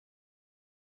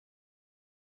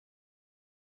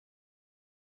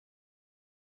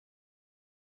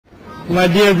My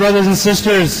dear brothers and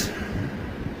sisters,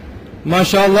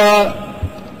 mashallah,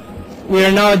 we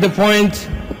are now at the point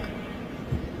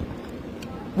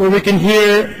where we can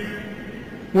hear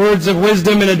words of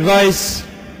wisdom and advice,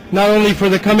 not only for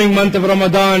the coming month of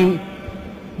Ramadan,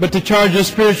 but to charge us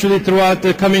spiritually throughout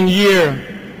the coming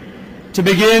year. To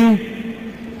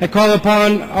begin, I call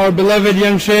upon our beloved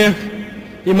young Shaykh,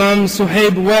 Imam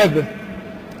Suhaib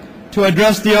Webb, to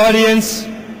address the audience.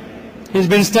 He's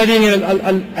been studying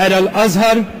at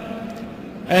Al-Azhar,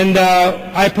 and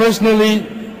I personally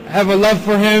have a love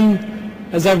for him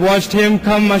as I've watched him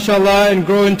come, mashallah, and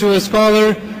grow into a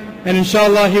scholar, and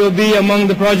inshallah he will be among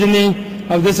the progeny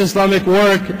of this Islamic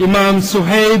work. Imam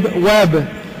Suhaib Webb.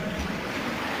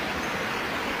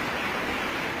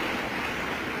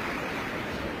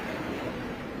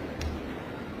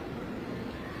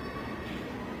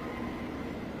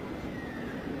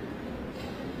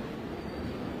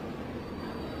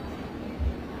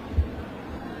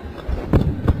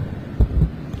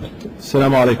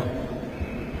 السلام عليكم.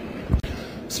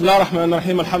 بسم الله الرحمن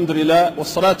الرحيم. الحمد لله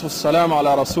والصلاة والسلام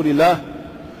على رسول الله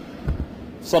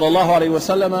صلى الله عليه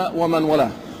وسلم ومن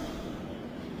والاه.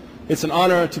 It's an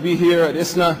honor to be here at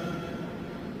ISNA.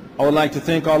 I would like to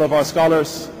thank all of our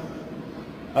scholars,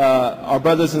 our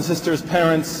brothers and sisters,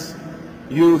 parents,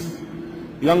 youth,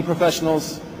 young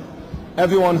professionals,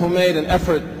 everyone who made an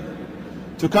effort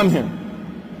to come here.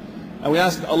 And we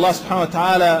ask Allah subhanahu wa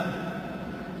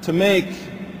ta'ala to make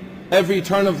every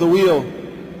turn of the wheel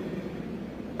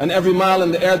and every mile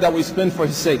in the air that we spend for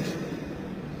His sake.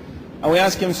 And we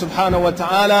ask Him subhanahu wa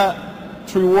ta'ala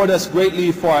to reward us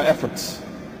greatly for our efforts.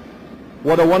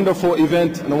 What a wonderful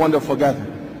event and a wonderful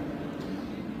gathering.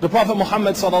 The Prophet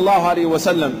Muhammad sallallahu alaihi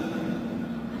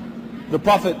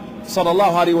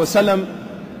wasallam,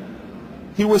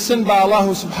 he was sent by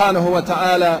Allah subhanahu wa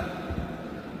ta'ala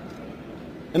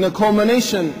in the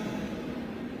culmination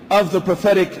of the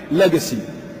prophetic legacy.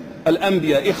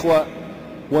 Al-Anbiya ikhwa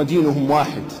wa dinuhum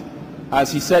wahid.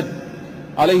 As he said,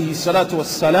 alayhi salatu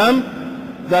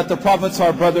wassalam, that the prophets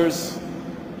are brothers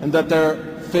and that their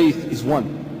faith is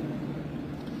one.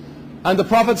 And the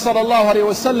Prophet sallallahu alayhi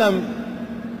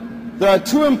wasallam, there are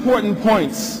two important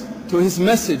points to his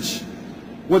message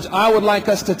which I would like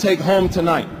us to take home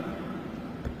tonight.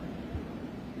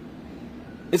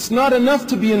 It's not enough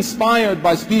to be inspired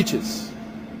by speeches,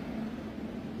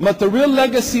 but the real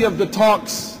legacy of the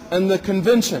talks and the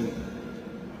convention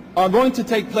are going to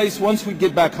take place once we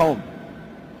get back home,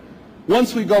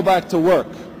 once we go back to work,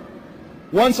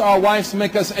 once our wives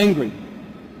make us angry,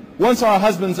 once our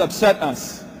husbands upset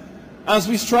us, as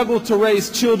we struggle to raise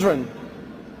children,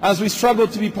 as we struggle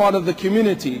to be part of the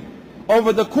community.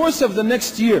 Over the course of the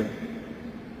next year,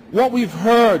 what we've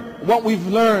heard, what we've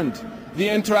learned, the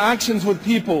interactions with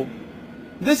people,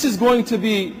 this is going to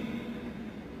be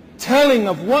telling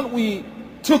of what we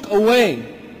took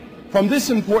away from this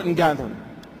important gathering.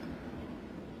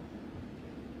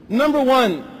 Number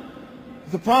one,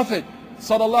 the Prophet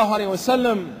sallallahu alaihi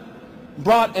wasallam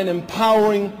brought an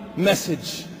empowering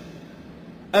message,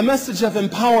 a message of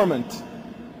empowerment.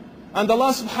 And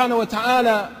Allah subhanahu wa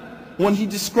ta'ala, when He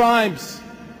describes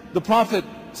the Prophet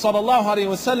sallallahu alaihi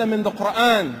wasallam in the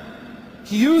Quran,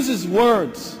 He uses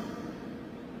words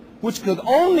which could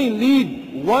only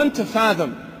lead one to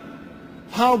fathom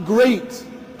how great,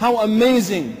 how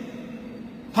amazing,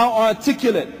 how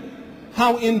articulate,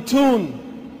 how in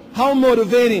tune, how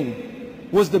motivating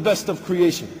was the best of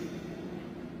creation,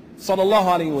 sallallahu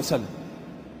alaihi wasallam.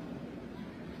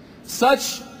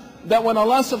 Such that when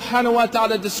Allah subhanahu wa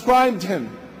ta'ala described him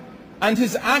and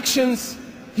his actions,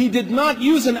 He did not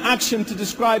use an action to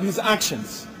describe his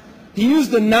actions. He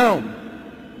used a noun.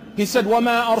 He said,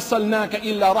 وَمَا أَرْسَلْنَاكَ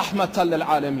إِلَّا رَحْمَةً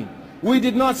لِلْعَالَمِينَ. We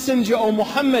did not send you, O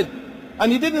Muhammad.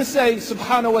 And He didn't say,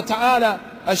 subhanahu wa ta'ala,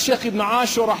 as Shaykh ibn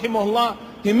Ashur rahimahullah,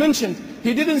 he mentioned,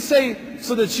 He didn't say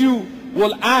so that you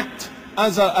will act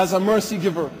as a mercy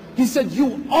giver. He said,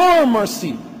 you are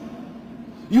mercy.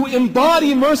 You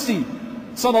embody mercy,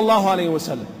 sallallahu alayhi wa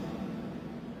sallam.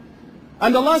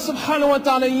 And Allah subhanahu wa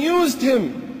ta'ala used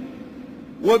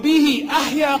him, وَبِهِ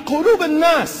أَحْيَا قُلُوبَ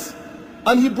النَّاسِ,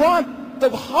 and He brought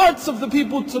the hearts of the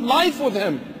people to life with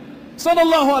him,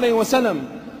 sallallahu alayhi wa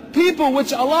sallam. People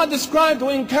which Allah described,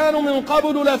 وَإِن كَانُوا مِن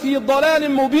قَبْلُ لَفِي ضَلَالٍ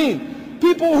مُبِينٍ,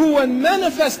 people who were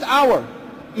manifest error.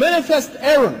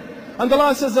 And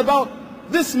Allah says about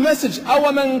this message,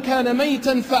 أَوَمَنْ كَانَ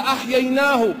مَيْتًا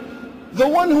فَأَحْيَيْنَاهُ, the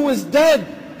one who is dead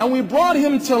and we brought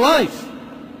him to life.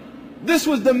 This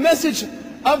was the message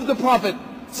of the Prophet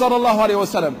sallallahu alaihi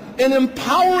wasallam, an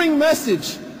empowering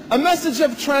message, a message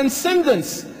of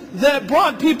transcendence, that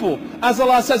brought people, as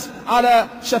Allah says, على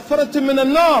شفرة من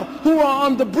النار, who are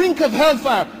on the brink of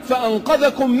hellfire,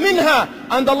 فأنقذكم منها,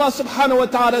 and Allah subhanahu wa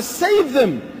ta'ala saved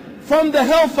them from the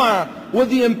hellfire with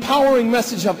the empowering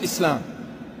message of Islam,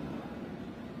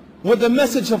 with the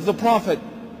message of the Prophet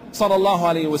sallallahu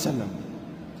alaihi wasallam.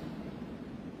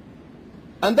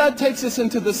 And that takes us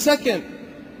into the second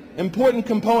important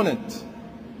component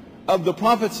of the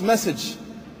Prophet's message,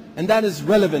 and that is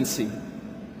relevancy.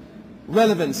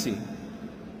 Relevancy.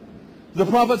 The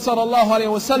Prophet sallallahu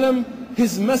alaihi wasallam,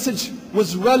 his message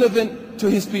was relevant to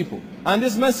his people. And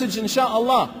this message,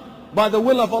 inshaAllah, by the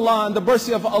will of Allah and the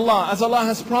mercy of Allah, as Allah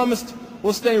has promised,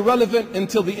 will stay relevant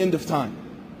until the end of time.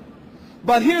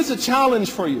 But here's a challenge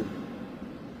for you.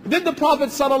 Did the Prophet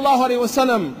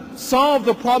ﷺ solve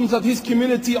the problems of his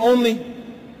community only?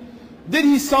 Did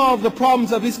he solve the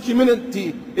problems of his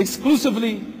community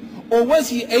exclusively? Or was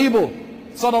he able,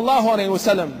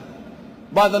 ﷺ,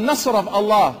 by the nasr of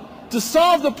Allah, to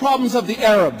solve the problems of the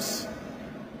Arabs,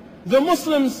 the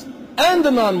Muslims and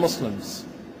the non-Muslims?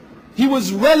 He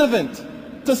was relevant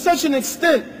to such an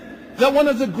extent that one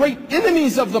of the great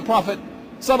enemies of the Prophet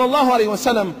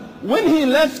ﷺ, when he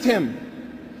left him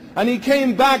and he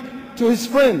came back to his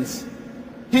friends,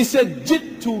 he said,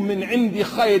 "Jittu min indi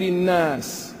khayri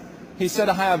nas." He said,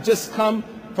 I have just come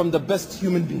from the best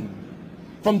human being,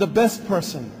 from the best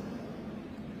person.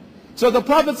 So the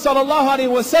Prophet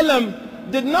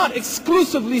ﷺ did not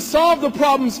exclusively solve the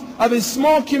problems of his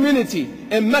small community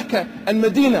in Mecca and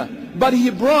Medina, but he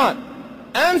brought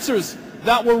answers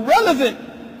that were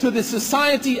relevant to the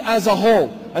society as a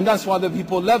whole. And that's why the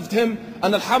people loved him.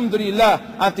 And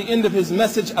alhamdulillah, at the end of his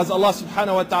message, as Allah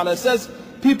subhanahu wa ta'ala says,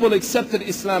 people accepted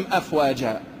Islam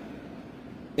afwaja,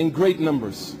 in great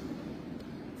numbers.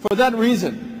 For that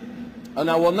reason,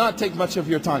 and I will not take much of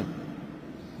your time,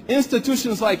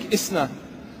 institutions like ISNA,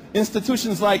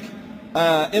 institutions like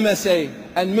MSA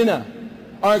and MINA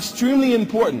are extremely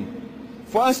important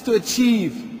for us to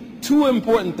achieve two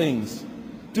important things: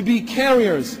 to be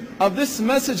carriers of this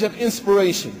message of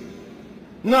inspiration,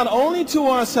 not only to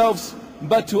ourselves,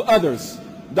 but to others.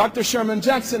 Dr. Sherman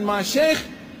Jackson, my Sheikh,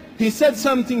 he said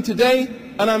something today,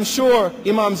 and I'm sure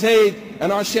Imam Zayd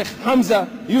and our Sheikh Hamza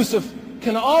Yusuf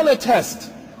can all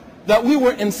attest that we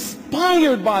were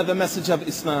inspired by the message of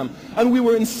Islam, and we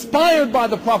were inspired by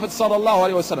the Prophet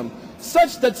ﷺ,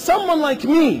 such that someone like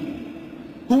me,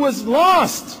 who was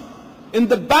lost in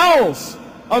the bowels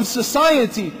of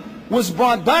society, was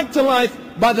brought back to life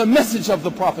by the message of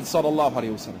the Prophet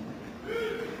ﷺ.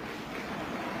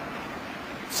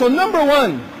 So number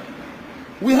one,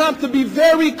 we have to be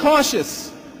very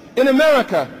cautious in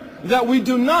America that we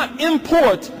do not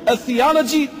import a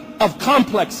theology of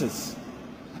complexes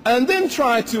and then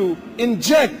try to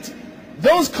inject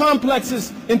those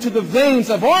complexes into the veins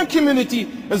of our community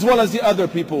as well as the other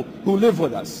people who live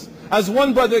with us. As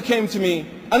one brother came to me,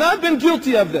 and I've been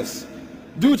guilty of this,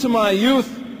 due to my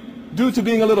youth, due to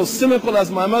being a little cynical,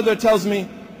 as my mother tells me,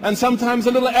 and sometimes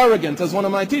a little arrogant, as one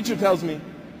of my teachers tells me.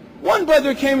 One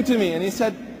brother came to me and he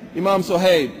said, "Imam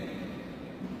Suhaib,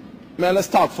 man, let's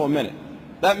talk for a minute."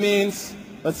 That means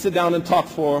let's sit down and talk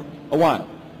for a while.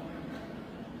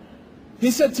 He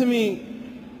said to me,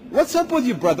 "What's up with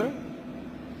you, brother?"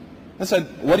 I said,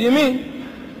 "What do you mean?"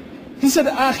 He said,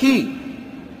 "Akhi,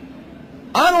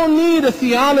 I don't need a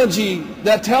theology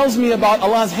that tells me about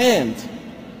Allah's hand.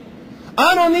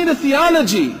 I don't need a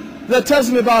theology that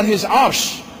tells me about His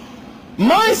arsh.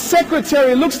 My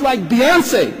secretary looks like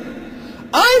Beyonce.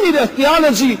 I need a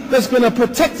theology that's going to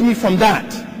protect me from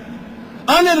that.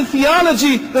 I need a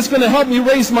theology that's going to help me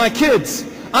raise my kids.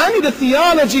 I need a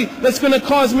theology that's going to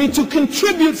cause me to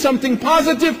contribute something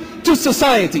positive to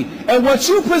society." And what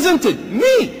you presented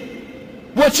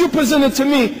to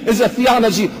me is a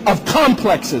theology of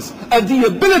complexes, a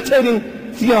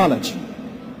debilitating theology.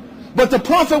 But the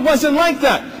Prophet wasn't like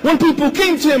that. When people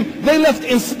came to him, they left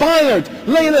inspired,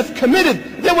 they left committed.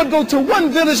 They would go to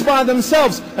one village by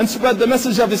themselves and spread the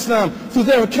message of Islam through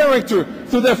their character,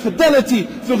 through their fidelity,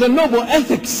 through their noble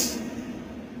ethics.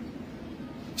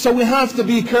 So we have to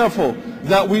be careful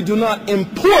that we do not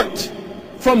import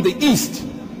from the East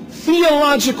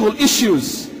theological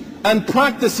issues and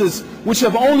practices which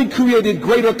have only created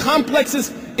greater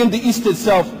complexes in the East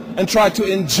itself and try to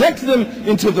inject them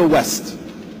into the West.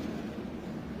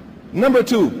 Number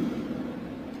two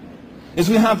is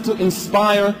we have to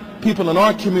inspire people in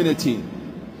our community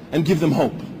and give them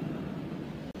hope.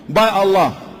 By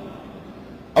Allah,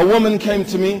 a woman came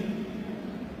to me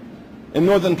in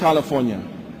Northern California,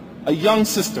 a young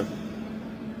sister.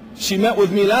 She met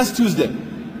with me last Tuesday,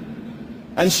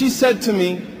 and she said to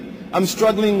me, "I'm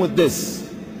struggling with this,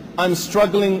 I'm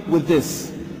struggling with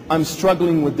this, I'm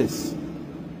struggling with this.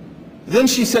 Then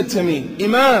she said to me,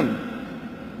 Imam,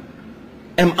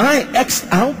 am I X'd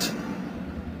out?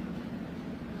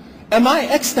 Am I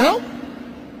X'd out?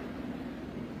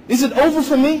 Is it over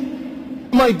for me?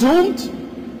 Am I doomed?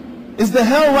 Is the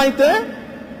hell right there?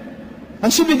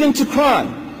 And she began to cry.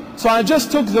 So I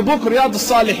just took the book Riyadh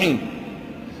al-Salihin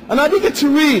and I began to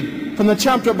read from the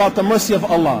chapter about the mercy of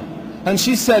Allah. And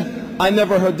she said, I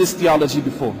never heard this theology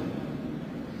before.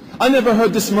 I never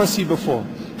heard this mercy before.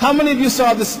 How many of you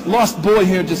saw this lost boy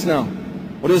here just now?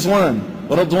 Rizwan,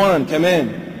 Radwan, come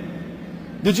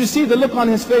in. Did you see the look on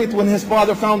his face when his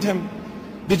father found him?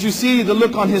 Did you see the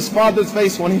look on his father's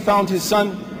face when he found his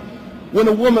son? When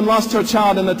a woman lost her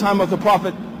child in the time of the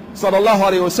Prophet sallallahu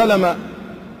alaihi wasallam,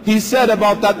 he said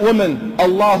about that woman,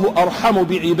 Allahu arhamu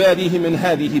bi ibadihi min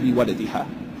hadihi bi waladiha.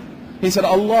 He said,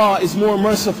 Allah is more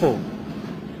merciful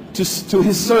to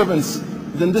his servants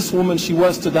than this woman she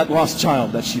was to that lost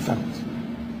child that she found.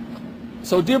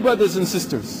 So dear brothers and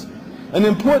sisters, an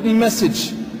important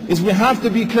message is we have to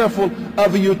be careful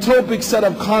of a utopic set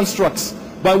of constructs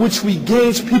by which we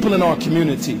gauge people in our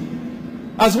community.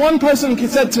 As one person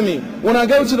said to me, when I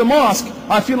go to the mosque,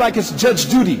 I feel like it's Judge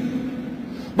Judy.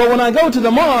 But when I go to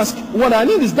the mosque, what I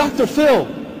need is Dr. Phil.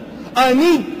 I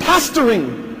need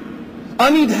pastoring. I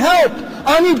need help.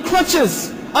 I need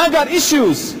crutches. I got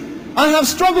issues. I have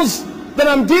struggles that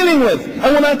I'm dealing with.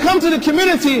 And when I come to the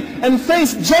community and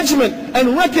face judgment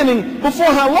and reckoning before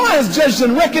Allah has judged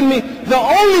and reckoned me, the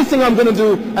only thing I'm going to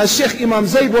do, as Sheikh Imam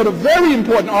Zayd wrote a very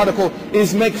important article,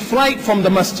 is make flight from the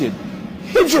masjid.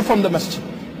 Hijrah from the masjid.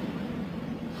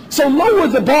 So lower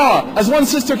the bar. As one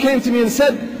sister came to me and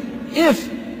said, if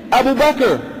Abu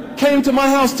Bakr came to my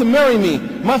house to marry me,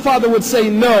 my father would say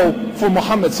no for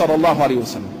Muhammad sallallahu alaihi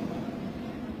wasallam.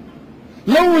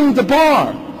 Lowering the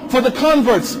bar for the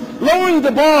converts, lowering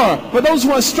the bar for those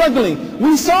who are struggling.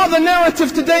 We saw the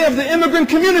narrative today of the immigrant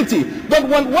community, but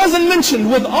what wasn't mentioned,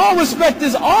 with all respect,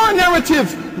 is our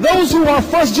narrative. Those who are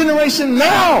first generation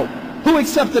now, who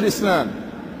accepted Islam.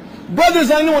 Brothers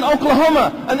I knew in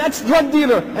Oklahoma, an ex-drug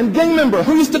dealer and gang member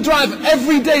who used to drive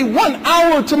every day 1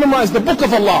 hour to memorize the book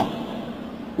of Allah.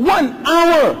 1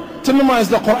 hour to memorize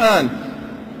the Quran.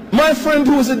 My friend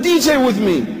who was a DJ with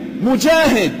me,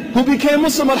 Mujahid, who became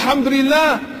Muslim,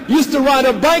 alhamdulillah, used to ride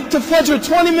a bike to Fajr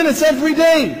 20 minutes every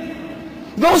day.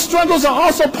 Those struggles are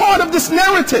also part of this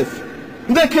narrative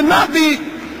that cannot be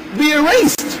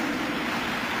erased,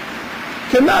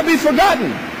 cannot be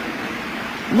forgotten.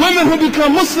 Women who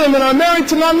become Muslim and are married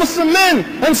to non-Muslim men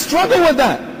and struggle with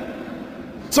that.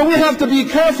 So we have to be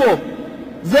careful,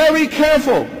 very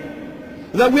careful,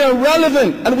 that we are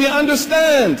relevant and we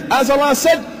understand. As Allah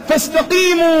said,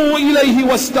 فَاسْتَقِيمُوا إِلَيْهِ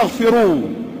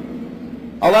وَاسْتَغْفِرُوا.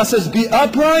 Allah says, be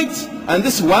upright, and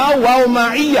this wow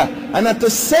ma'iyah. And at the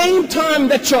same time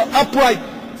that you're upright,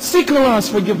 seek Allah's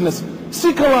forgiveness,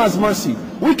 seek Allah's mercy.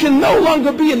 We can no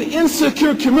longer be an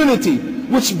insecure community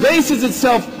which bases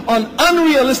itself on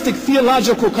unrealistic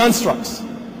theological constructs.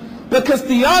 Because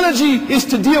theology is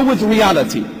to deal with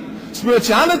reality.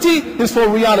 Spirituality is for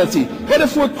reality. But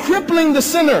if we're crippling the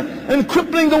sinner and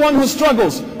crippling the one who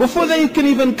struggles before they can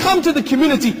even come to the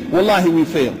community, wallahi, we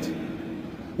failed.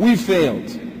 We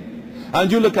failed. And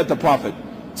you look at the Prophet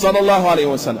sallallahu alaihi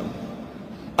wasallam.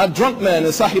 A drunk man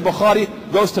in Sahih Bukhari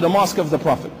goes to the mosque of the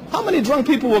Prophet. How many drunk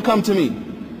people will come to me?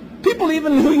 People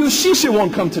even who use shisha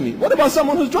won't come to me. What about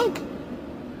someone who's drunk?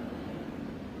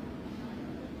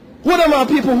 What about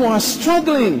people who are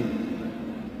struggling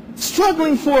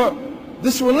for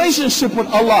this relationship with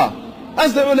Allah?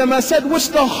 As the ulama said, which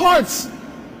the hearts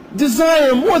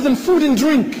desire more than food and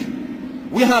drink.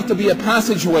 We have to be a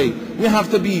passageway. We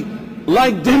have to be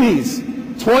like Denny's,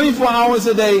 24 hours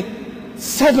a day,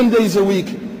 7 days a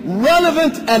week,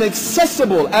 relevant and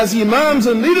accessible as imams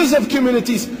and leaders of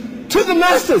communities to the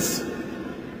masses,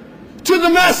 to the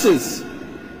masses,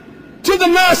 to the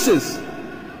masses,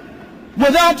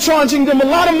 without charging them a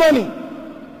lot of money.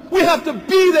 We have to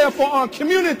be there for our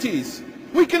communities.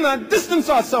 We cannot distance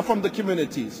ourselves from the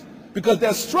communities because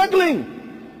they're struggling.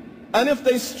 And if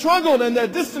they struggle and they're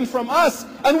distant from us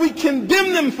and we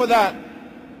condemn them for that,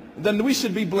 then we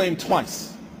should be blamed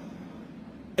twice.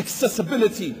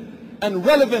 Accessibility and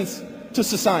relevance to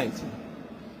society.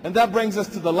 And that brings us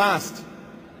to the last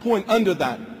point under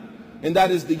that, and that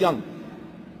is the young.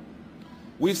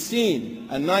 We've seen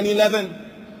at 9/11,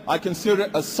 I consider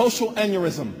it a social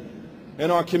aneurysm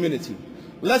in our community.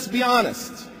 Let's be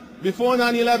honest, before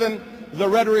 9/11, the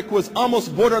rhetoric was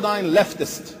almost borderline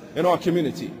leftist in our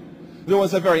community. There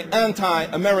was a very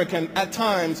anti-American, at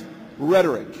times,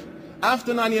 rhetoric.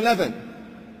 After 9/11,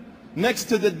 next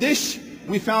to the dish,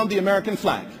 we found the American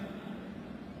flag.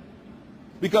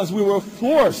 because we were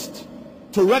forced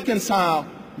to reconcile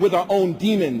with our own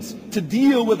demons, to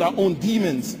deal with our own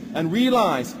demons, and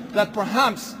realize that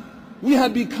perhaps we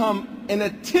had become, an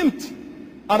attempt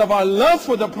out of our love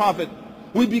for the Prophet,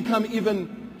 we become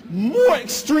even more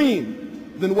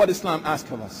extreme than what Islam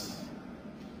asked of us.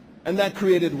 And that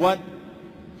created what?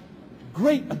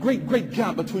 A great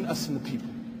gap between us and the people.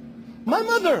 My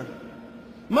mother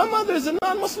is a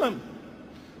non-Muslim.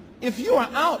 If you are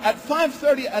out at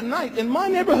 5:30 at night in my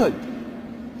neighborhood,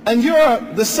 and you're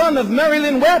the son of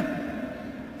Marilyn Webb,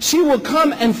 she will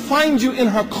come and find you in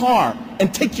her car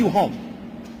and take you home.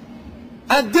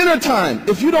 At dinner time,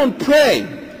 if you don't pray,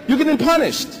 you're getting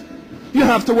punished. You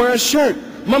have to wear a shirt.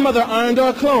 My mother ironed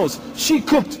our clothes. She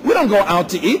cooked. We don't go out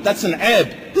to eat. That's an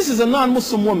ebb. This is a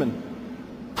non-Muslim woman.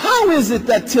 How is it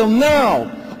that till now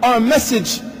our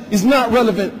message is not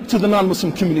relevant to the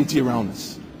non-Muslim community around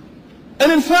us?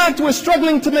 And in fact, we're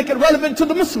struggling to make it relevant to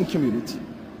the Muslim community.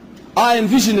 I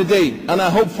envision a day, and I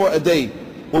hope for a day,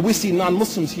 where we see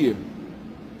non-Muslims here,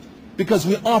 because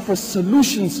we offer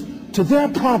solutions to their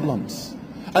problems.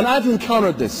 And I've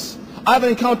encountered this. I've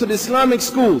encountered Islamic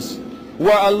schools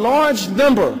where a large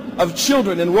number of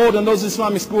children enrolled in those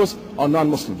Islamic schools are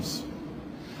non-Muslims.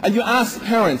 And you ask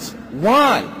parents,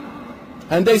 why?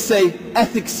 And they say,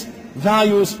 ethics,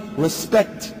 values,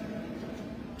 respect.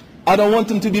 I don't want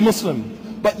them to be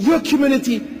Muslim. But your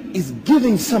community is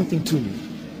giving something to me.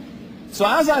 So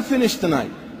as I finish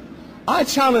tonight, I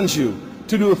challenge you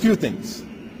to do a few things.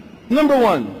 Number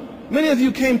one, many of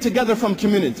you came together from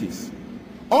communities.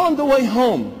 On the way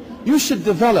home, you should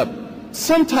develop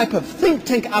some type of think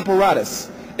tank apparatus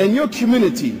in your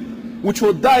community which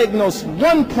will diagnose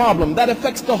one problem that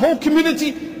affects the whole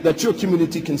community that your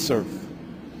community can serve.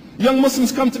 Young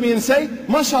Muslims come to me and say,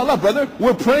 MashaAllah, brother,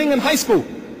 we're praying in high school.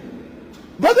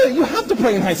 Brother, you have to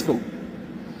pray in high school.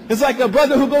 It's like a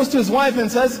brother who goes to his wife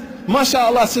and says,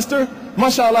 MashaAllah,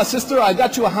 sister, I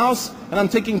got you a house and I'm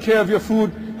taking care of your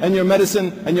food and your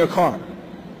medicine and your car.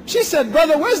 She said,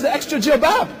 brother, where's the extra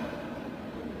jilbab?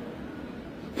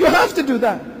 You have to do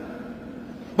that.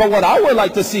 But what I would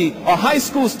like to see are high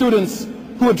school students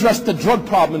who address the drug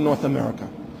problem in North America.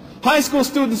 High school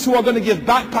students who are going to give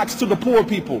backpacks to the poor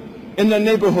people in their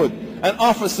neighborhood and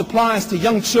offer supplies to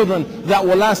young children that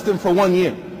will last them for 1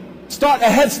 year. Start a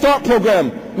Head Start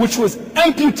program, which was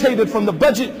amputated from the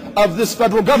budget of this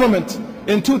federal government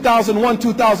in 2001,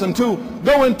 2002.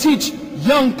 Go and teach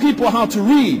young people how to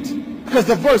read, because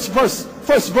the first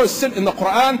verse sent in the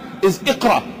Quran is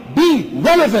Iqra. Be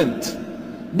relevant.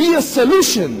 Be a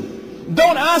solution.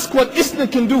 Don't ask what ISNA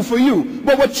can do for you,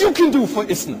 but what you can do for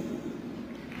ISNA.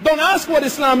 Don't ask what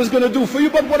Islam is going to do for you,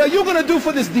 but what are you going to do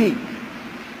for this deen?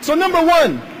 So number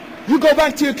one, you go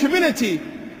back to your community,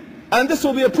 and this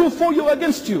will be a proof for you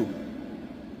against you.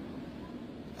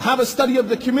 Have a study of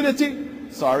the community,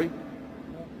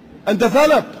 and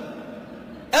develop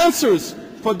answers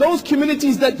for those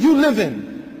communities that you live in.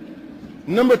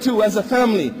 Number two, as a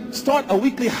family, start a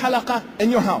weekly halaqah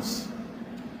in your house.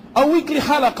 A weekly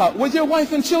halaqah with your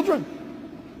wife and children.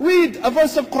 Read a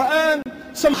verse of Quran,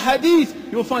 some hadith.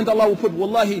 You'll find Allah will put,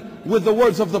 wallahi, with the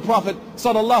words of the Prophet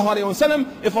sallallahu alaihi wasallam,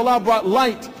 if Allah brought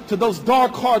light to those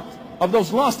dark hearts of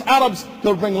those lost Arabs,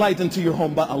 He'll bring light into your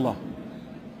home by Allah.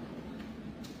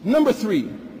 Number three,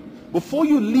 before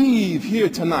you leave here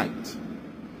tonight,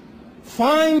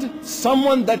 find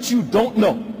someone that you don't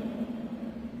know.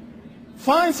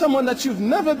 Find someone that you've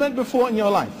never met before in your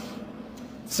life.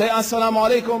 Say assalamu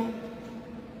alaikum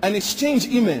and exchange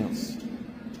emails.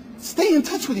 Stay in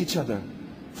touch with each other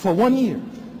for 1 year.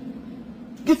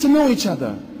 Get to know each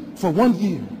other for 1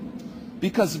 year.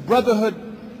 Because brotherhood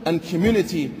and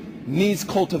community needs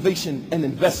cultivation and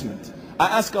investment.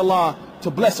 I ask Allah to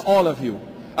bless all of you.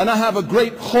 And I have a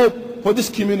great hope for this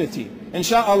community.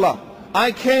 Insha'Allah.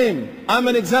 I'm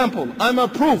an example. I'm a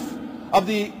proof of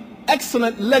the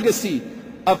excellent legacy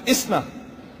of ISNA.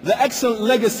 The excellent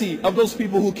legacy of those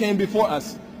people who came before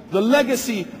us. The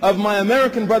legacy of my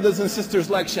American brothers and sisters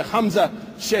like Sheikh Hamza,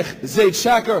 Sheikh Zaid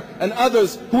Shakir, and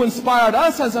others who inspired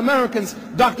us as Americans,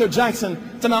 Dr.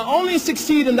 Jackson, to not only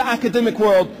succeed in the academic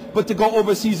world, but to go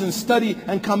overseas and study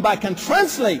and come back and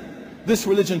translate this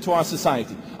religion to our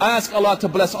society. I ask Allah to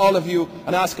bless all of you,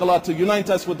 and I ask Allah to unite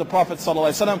us with the Prophet sallallahu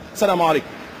alaihi wasallam. Assalamu alaikum.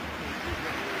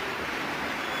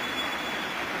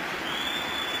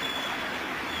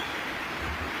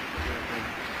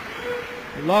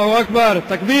 Allahu Akbar,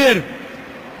 Takbir.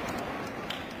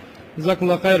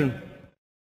 Jazakumullah khairan.